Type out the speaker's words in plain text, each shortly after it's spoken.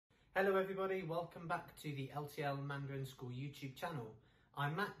Hello everybody, welcome back to the LTL Mandarin School YouTube channel.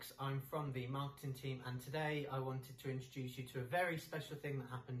 I'm Max, I'm from the marketing team, and today I wanted to introduce you to a very special thing that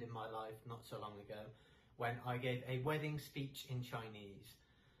happened in my life not so long ago when I gave a wedding speech in Chinese.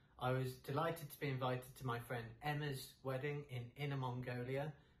 I was delighted to be invited to my friend Emma's wedding in Inner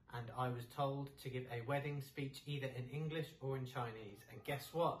Mongolia, and I was told to give a wedding speech either in English or in Chinese, and guess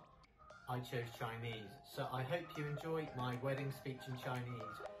what? I chose Chinese. So I hope you enjoy my wedding speech in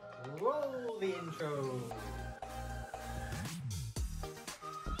Chinese. Roll the intro!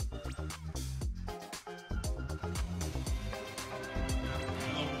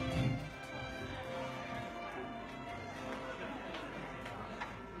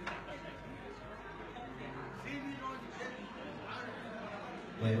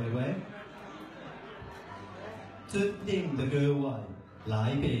 喂，尊敬的各位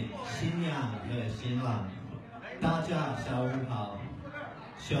来宾、新娘和新郎，大家下午好。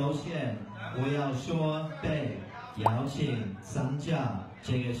首先，我要说被邀请参加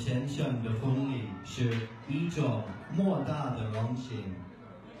这个神圣的婚礼是一种莫大的荣幸。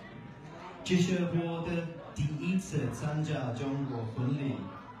这是我的第一次参加中国婚礼，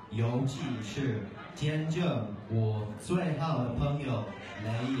尤其是见证我最好的朋友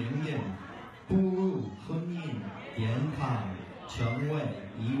雷莹莹步入婚姻殿堂，成为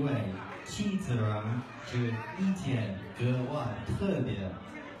一位妻子人，是一件格外特别。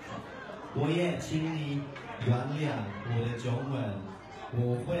我也请你原谅我的中文，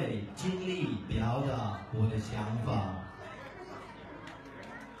我会尽力表达我的想法。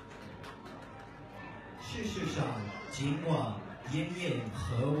事实上，尽管莹莹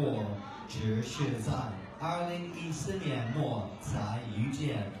和我只是在2014年末才遇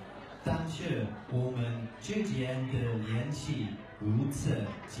见，但是我们之间的联系如此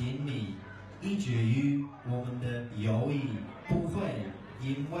紧密，以至于我们的友谊不会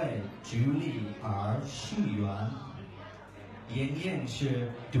因为距离而疏远。莹莹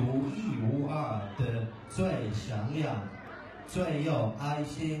是独一无二的最善良、最有爱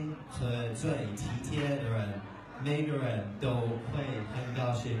心和最体贴的人，每个人都会很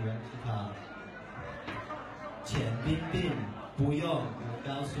高兴认识她。钱彬彬，不用我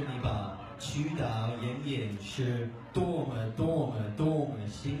告诉你吧，娶到莹莹是多么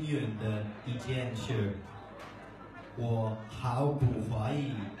幸运的一件事。我毫不怀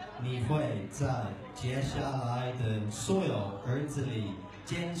疑你会在接下来的所有日子里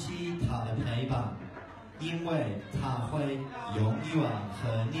珍惜她的陪伴，因为她会永远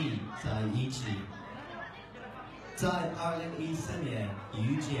和你在一起。在2014年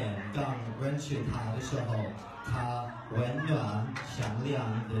遇见刚认识她的时候，她温暖善良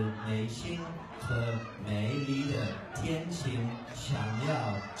的内心和美丽的天性想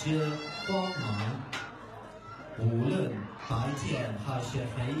要这光芒。无论白天还是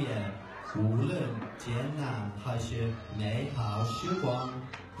黑夜，无论艰难还是美好时光，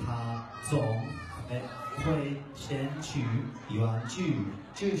他总会伸出援助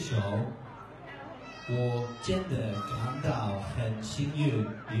之手。我真的感到很幸运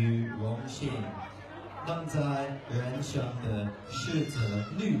与荣幸，能在人生的十字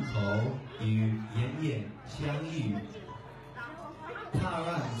路口与莹莹相遇。他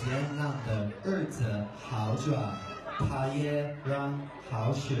让艰难的日子好转，他也让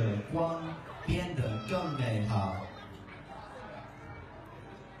好时光变得更美好。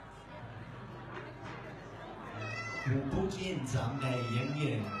我不仅赞美莹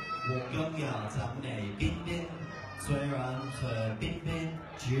莹，我更要赞美彬彬。虽然和彬彬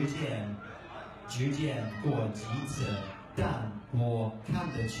之间过几次，但我看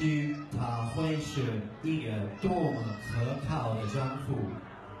得出他会是一个多么可靠的丈夫。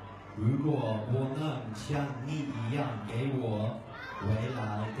如果我能像你一样给我未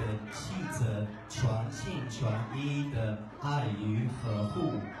来的妻子全心全意的爱与呵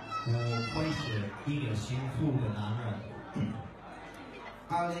护，我会是一个幸福的男人。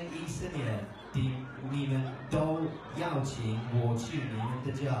2014年，你们都邀请我去你们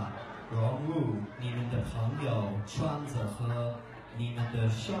的家，融入你们的朋友圈子和你们的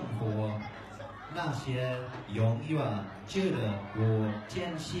生活，那些永远值得我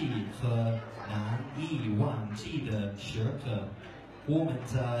珍惜和难以忘记的时刻。我们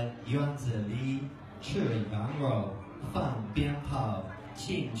在院子里吃羊肉、放鞭炮，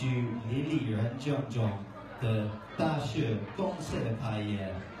庆祝丽丽人郑重的大学公司的开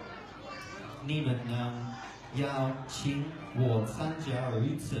业。你们能邀请我参加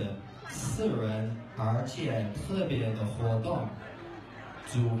如此私人而且特别的活动，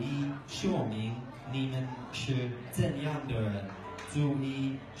足以说明你们是怎样的人，足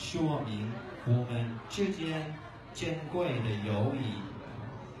以说明我们之间珍贵的友谊。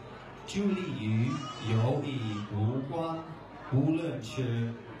致力于友谊无关，无论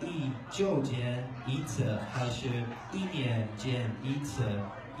是1周见一次还是1年见一次，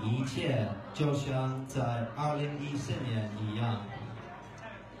一切就像在2014年一样。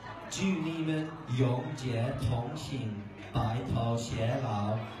祝你们永结同心，白头偕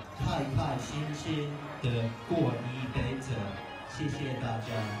老，开开心心的过一辈子。谢谢大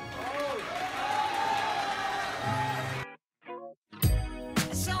家。